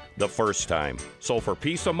right the first time. So for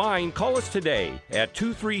peace of mind, call us today at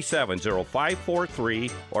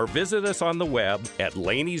 237-0543 or visit us on the web at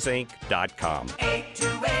laneysinc.com.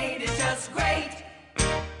 828 is just great.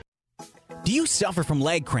 Do you suffer from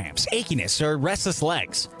leg cramps, achiness, or restless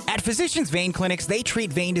legs? At Physicians Vein Clinics, they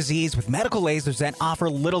treat vein disease with medical lasers that offer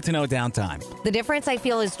little to no downtime. The difference I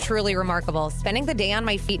feel is truly remarkable. Spending the day on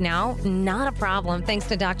my feet now, not a problem thanks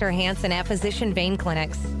to Dr. Hansen at Physician Vein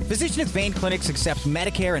Clinics. Physicians Vein Clinics accepts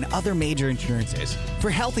Medicare and other major insurances. For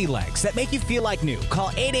healthy legs that make you feel like new, call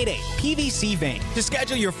 888-PVC-VEIN to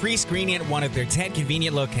schedule your free screening at one of their 10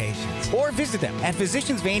 convenient locations. Or visit them at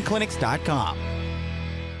physiciansveinclinics.com.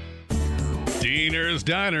 Diener's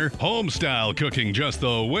Diner, home-style cooking just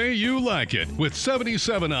the way you like it, with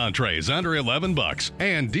 77 entrees under $11.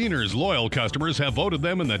 And Diener's loyal customers have voted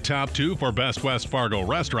them in the top 2 for Best West Fargo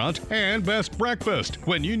Restaurant and Best Breakfast.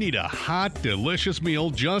 When you need a hot, delicious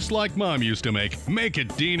meal just like Mom used to make it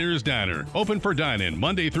Diener's Diner. Open for dine-in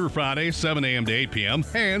Monday through Friday, 7 a.m. to 8 p.m.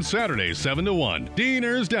 and Saturdays, 7 to 1.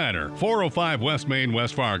 Diener's Diner, 405 West Main,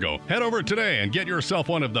 West Fargo. Head over today and get yourself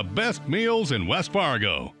one of the best meals in West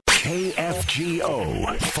Fargo.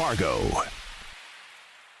 KFGO Fargo.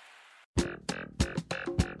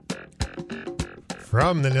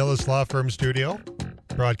 From the Nilles Law Firm studio,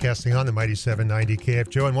 broadcasting on the Mighty 790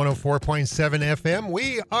 KFGO and 104.7 FM,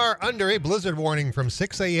 we are under a blizzard warning from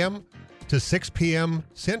 6 a.m. to 6 p.m.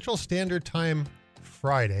 Central Standard Time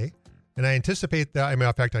Friday. And I anticipate that, in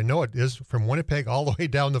fact, I know it is from Winnipeg all the way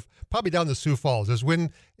down probably down to Sioux Falls.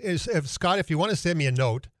 Scott, if you want to send me a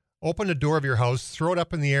note, open the door of your house, throw it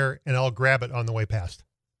up in the air, and I'll grab it on the way past.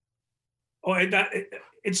 Oh,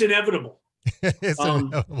 it's inevitable. It's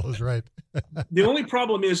inevitable, is right. The only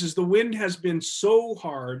problem is the wind has been so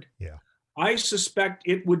hard. Yeah. I suspect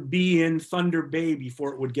it would be in Thunder Bay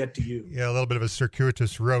before it would get to you. Yeah, a little bit of a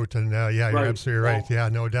circuitous route, and you're absolutely right. Yeah,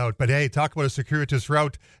 no doubt. But hey, talk about a circuitous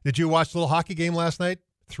route. Did you watch the little hockey game last night?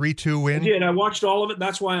 3-2 win? I did. I watched all of it.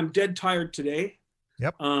 That's why I'm dead tired today.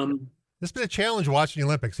 Yep. It's been a challenge watching the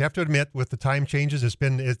Olympics. You have to admit, with the time changes, it's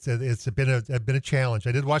been a challenge.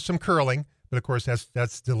 I did watch some curling, but of course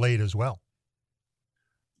that's delayed as well.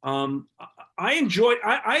 I enjoyed.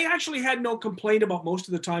 I actually had no complaint about most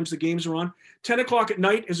of the times the games are on. 10 o'clock at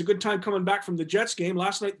night is a good time coming back from the Jets game.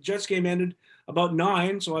 Last night the Jets game ended about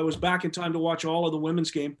 9, so I was back in time to watch all of the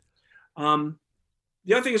women's game. The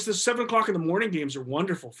other thing is the 7 o'clock in the morning games are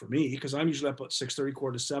wonderful for me because I'm usually up about 6:30,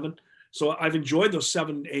 6:45. So I've enjoyed those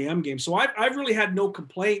 7 a.m. games. So I've really had no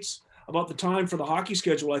complaints about the time for the hockey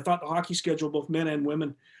schedule. I thought the hockey schedule, both men and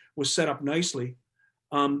women, was set up nicely.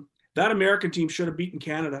 That American team should have beaten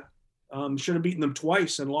Canada, should have beaten them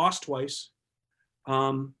twice and lost twice.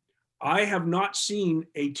 I have not seen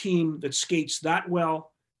a team that skates that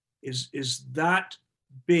well, is that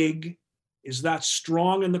big, is that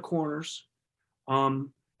strong in the corners,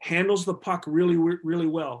 handles the puck really, really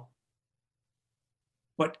well,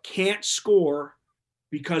 but can't score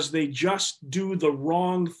because they just do the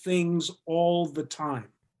wrong things all the time.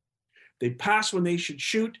 They pass when they should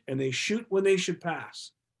shoot, and they shoot when they should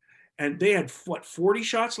pass. And they had, 40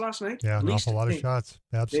 shots last night? Yeah, an awful lot of shots.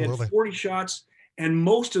 Absolutely. They had 40 shots, and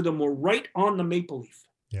most of them were right on the maple leaf.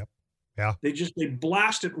 Yep. Yeah. They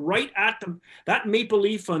blasted right at them. That maple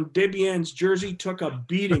leaf on Debian's jersey took a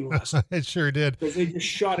beating last night. It sure did. Because they just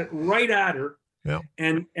shot it right at her. Yeah.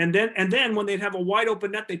 And then when they'd have a wide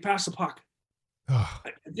open net, they'd pass the puck. I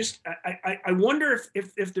wonder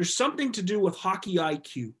if there's something to do with hockey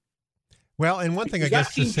IQ. Well, and one thing I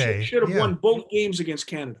guess to say, should have won both games against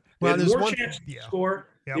Canada. They had more chance to score.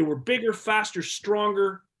 Yep. They were bigger, faster,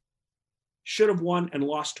 stronger. Should have won and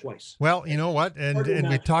lost twice. Well, you know what? And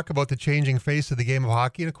we talk about the changing face of the game of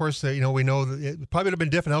hockey. And of course, we know that it probably would have been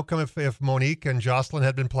a different outcome if Monique and Jocelyn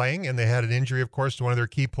had been playing and they had an injury, of course, to one of their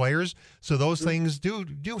key players. So those things do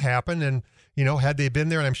happen. And, had they been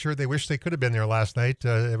there, and I'm sure they wish they could have been there last night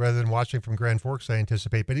rather than watching from Grand Forks, I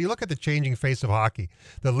anticipate. But you look at the changing face of hockey.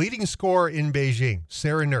 The leading scorer in Beijing,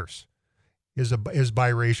 Sarah Nurse, is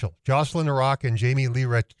biracial. Jocelyn Arak and Jamie Lee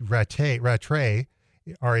Rattray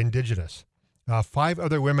are Indigenous. 5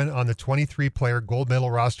 other women on the 23-player gold medal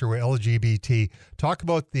roster were LGBT. Talk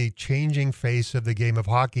about the changing face of the game of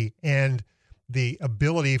hockey and the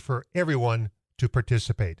ability for everyone to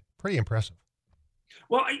participate. Pretty impressive.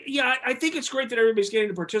 Well, yeah, I think it's great that everybody's getting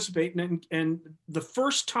to participate. And the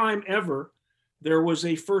first time ever, there was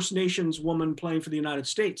a First Nations woman playing for the United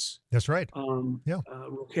States. That's right.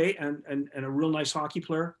 Okay, and a real nice hockey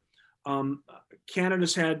player.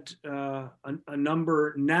 Canada's had a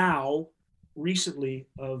number now recently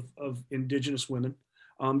of Indigenous women.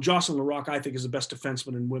 Jocelyn Larocque, I think, is the best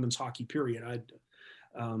defenseman in women's hockey, period.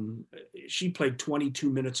 She played 22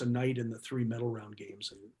 minutes a night in the 3 medal round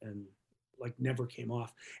games and like never came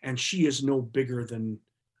off. And she is no bigger than,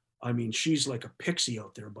 I mean, she's like a pixie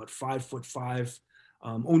out there, about 5'5",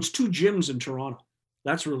 owns 2 gyms in Toronto.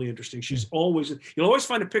 That's really interesting. You'll always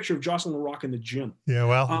find a picture of Jocelyn Larocque in the gym. Yeah,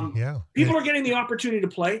 well, yeah. People are getting the opportunity to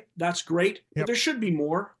play. That's great, but there should be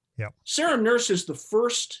more. Yep. Sarah Nurse is the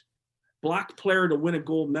first Black player to win a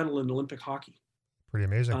gold medal in Olympic hockey. Pretty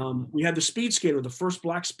amazing. We had the speed skater, the first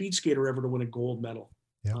Black speed skater ever to win a gold medal.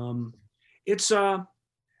 Yep.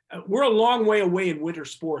 We're a long way away in winter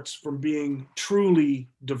sports from being truly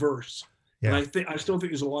diverse. Yeah. And I still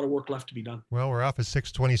think there's a lot of work left to be done. Well, we're off at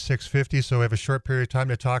 6:26:50, so we have a short period of time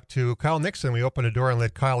to talk to Kyle Nixon. We opened the door and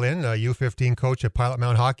let Kyle in, U15 coach at Pilot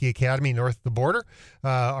Mountain Hockey Academy north of the border,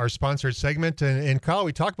 our sponsored segment. And Kyle,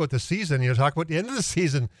 we talked about the season, talk about the end of the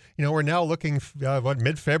season. We're now looking,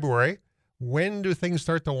 mid-February. When do things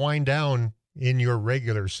start to wind down in your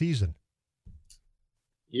regular season?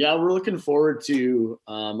 Yeah, we're looking forward to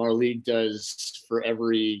our league does for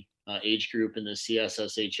every age group in the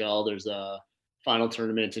CSSHL. There's a final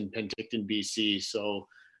tournament in Penticton, BC. So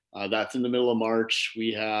that's in the middle of March.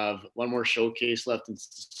 We have one more showcase left in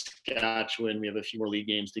Saskatchewan. We have a few more league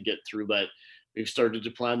games to get through, but we've started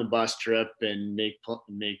to plan the bus trip and make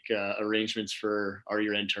arrangements for our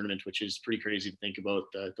year-end tournament, which is pretty crazy to think about.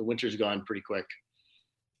 The winter's gone pretty quick.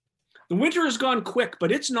 The winter has gone quick, but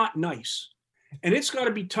it's not nice. And it's got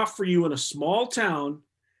to be tough for you in a small town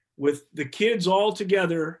with the kids all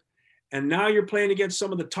together. And now you're playing against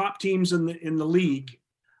some of the top teams in the league.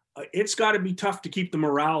 It's got to be tough to keep the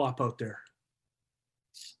morale up out there.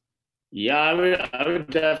 Yeah, I would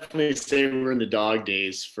definitely say we're in the dog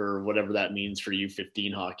days for whatever that means for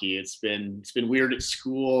U15 hockey. It's been weird at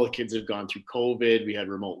school. Kids have gone through COVID. We had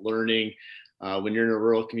remote learning. When you're in a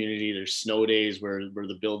rural community, there's snow days where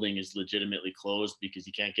the building is legitimately closed because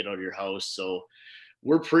you can't get out of your house. So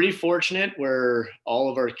we're pretty fortunate where all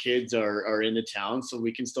of our kids are in the town, so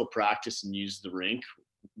we can still practice and use the rink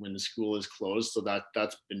when the school is closed. So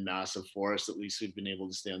that's been massive for us. At least we've been able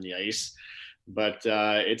to stay on the ice. But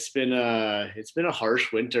it's been a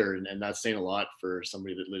harsh winter, and that's saying a lot for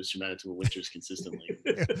somebody that lives through Manitoba winters consistently.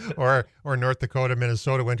 or North Dakota,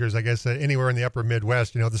 Minnesota winters. I guess anywhere in the upper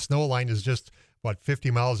Midwest. The snow line is just 50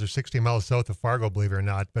 miles or 60 miles south of Fargo, believe it or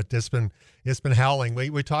not. But it's been howling.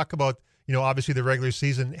 We talk about obviously the regular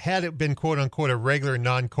season. Had it been quote unquote a regular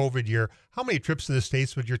non-COVID year, how many trips to the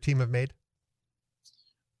States would your team have made?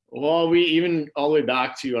 Well, we even all the way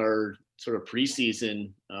back to our sort of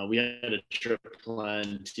preseason, we had a trip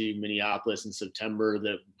planned to Minneapolis in September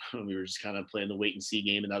that we were just kind of playing the wait and see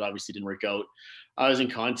game, and that obviously didn't work out. I was in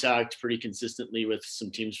contact pretty consistently with some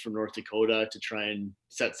teams from North Dakota to try and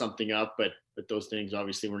set something up, but those things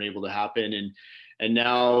obviously weren't able to happen. And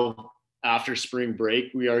now after spring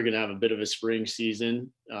break, we are going to have a bit of a spring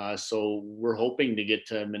season. So we're hoping to get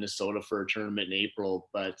to Minnesota for a tournament in April,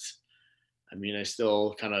 but I mean, I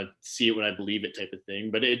still kind of see it when I believe it type of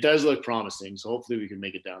thing, but it does look promising. So hopefully we can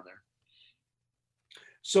make it down there.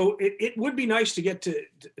 So it would be nice to get to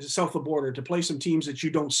south of the border, to play some teams that you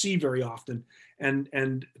don't see very often,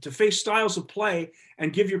 and to face styles of play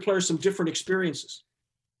and give your players some different experiences.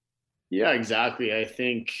 Yeah, exactly. I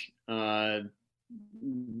think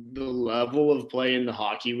the level of play in the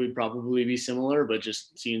hockey would probably be similar, but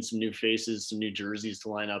just seeing some new faces, some new jerseys to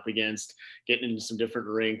line up against, getting into some different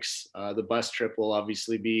rinks. The bus trip will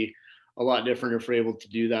obviously be a lot different if we're able to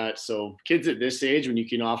do that. So kids at this age, when you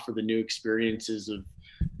can offer the new experiences of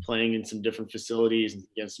playing in some different facilities and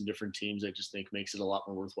against some different teams, I just think makes it a lot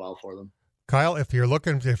more worthwhile for them. Kyle,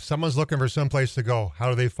 if someone's looking for someplace to go, how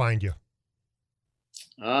do they find you?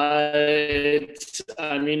 It's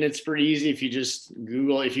pretty easy. If you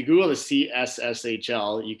Google the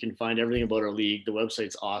CSSHL, you can find everything about our league. The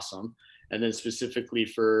website's awesome. And then specifically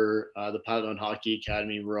for the Pilot Mountain Hockey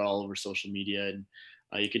Academy, we're all over social media, and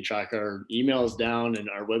you can track our emails down, and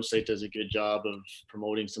our website does a good job of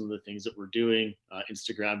promoting some of the things that we're doing.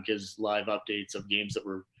 Instagram gives live updates of games that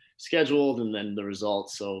were scheduled and then the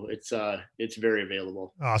results. So it's very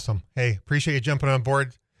available. Awesome. Hey, appreciate you jumping on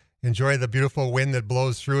board. Enjoy the beautiful wind that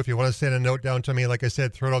blows through. If you want to send a note down to me, like I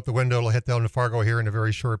said, throw it out the window. It'll hit down to Fargo here in a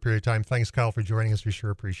very short period of time. Thanks, Kyle, for joining us. We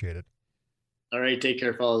sure appreciate it. All right. Take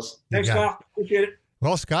care, fellas. Thanks, Kyle. Appreciate it.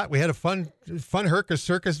 Well, Scott, we had a fun Hrkac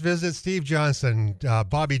Circus visit. Steve Johnson,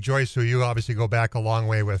 Bobby Joyce, who you obviously go back a long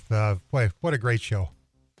way with. Boy, what a great show,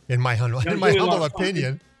 in my humble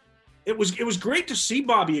opinion. It was great to see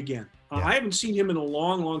Bobby again. I haven't seen him in a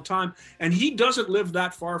long, long time, and he doesn't live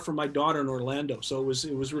that far from my daughter in Orlando. So it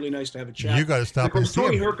was really nice to have a chat. You got to stop and see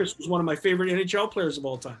Tony him. Hrkac was one of my favorite NHL players of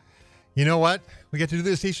all time. You know what? We get to do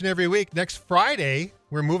this each and every week. Next Friday,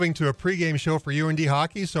 we're moving to a pregame show for UND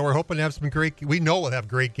hockey, so we're hoping to have some great. We know we'll have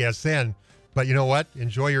great guests then. But you know what?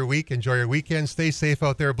 Enjoy your week. Enjoy your weekend. Stay safe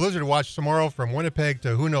out there. Blizzard watch tomorrow from Winnipeg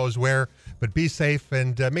to who knows where. But be safe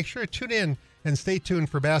and make sure to tune in and stay tuned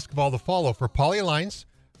for basketball to follow. For Paulie Lines,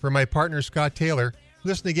 for my partner Scott Taylor,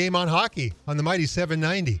 listen to Game on Hockey on the Mighty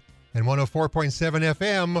 790 and 104.7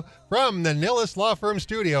 FM from the Nilles Law Firm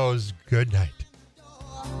Studios. Good night.